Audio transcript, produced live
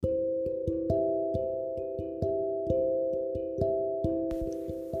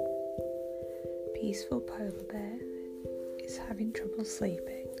Peaceful polar bear is having trouble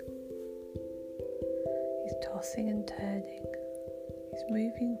sleeping. He's tossing and turning. He's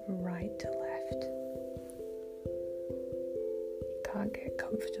moving from right to left. He can't get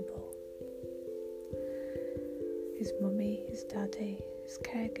comfortable. His mummy, his daddy, his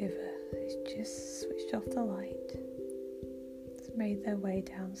caregiver has just switched off the light. Has made their way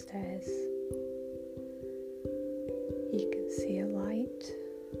downstairs. He can see a light.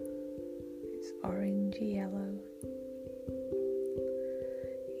 It's orangey yellow.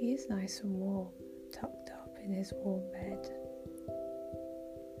 He is nice and warm, tucked up in his warm bed.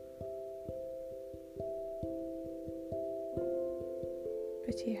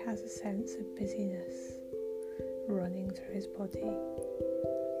 But he has a sense of busyness running through his body.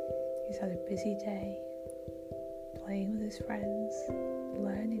 He's had a busy day, playing with his friends,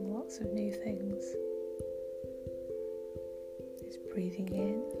 learning lots of new things. He's breathing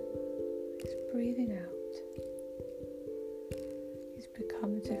in, he's breathing out. He's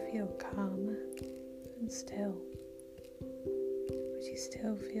become to feel calmer and still, but he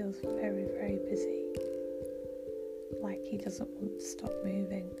still feels very, very busy, like he doesn't want to stop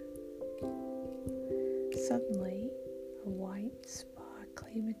moving. Suddenly, a white,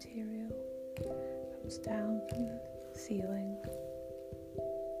 sparkly material comes down from the ceiling.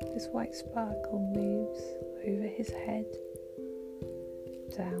 This white sparkle moves over his head,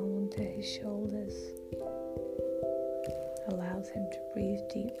 down onto his shoulders, allows him to breathe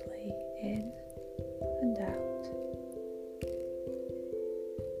deeply in and out.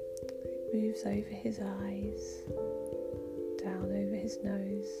 It moves over his eyes, down over his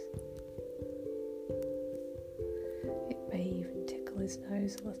nose. It may even tickle his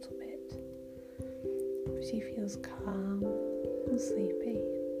nose a little bit, but he feels calm and sleepy.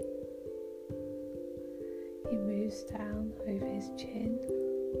 He moves down over his chin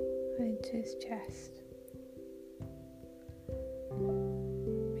and into his chest,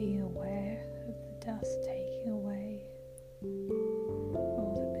 being aware of the dust taking away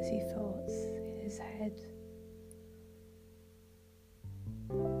all the busy thoughts in his head.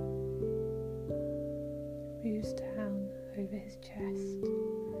 Moves down over his chest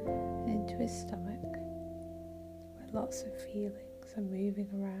and into his stomach, where lots of feelings are moving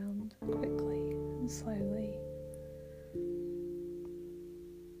around quickly and slowly.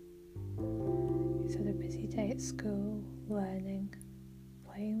 He's had a busy day at school, learning,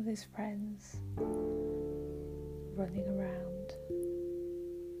 playing with his friends, running around.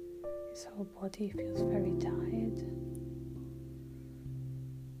 His whole body feels very tired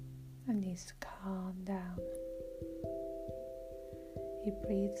and needs to calm down. He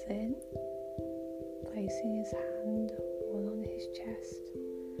breathes in, placing his hand one on his chest,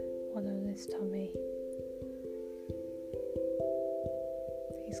 one on his tummy.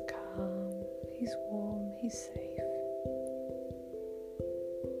 He's calm, he's warm, he's safe.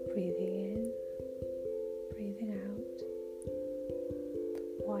 Breathing in, breathing out. The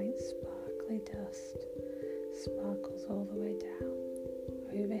white sparkly dust sparkles all the way down,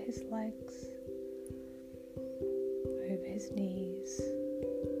 over his legs, over his knees,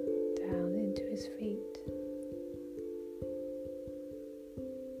 down into his feet.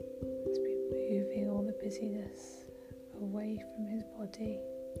 It's been moving all the busyness away from his body,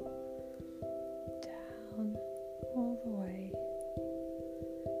 down all the way,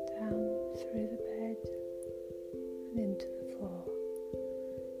 down through the bed and into the floor,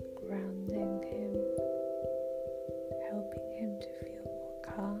 grounding him, helping him to feel more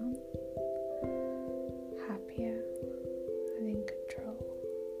calm, happier and in control.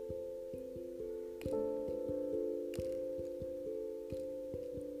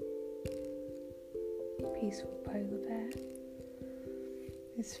 Peaceful polar bear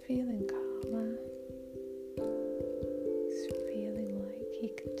is feeling calmer. He's feeling like he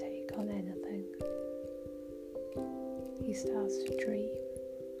can take on anything. He starts to dream,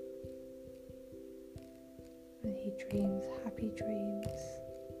 and he dreams happy dreams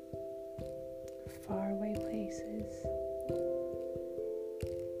of faraway places,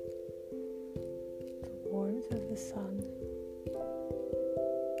 the warmth of the sun, the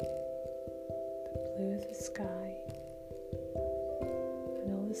blue of the sky, and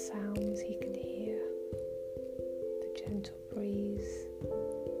all the sounds he can hear, the gentle breeze,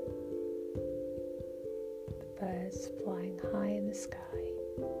 the birds flying high in the sky.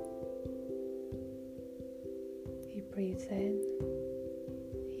 He breathes in,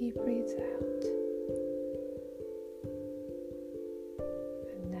 he breathes out.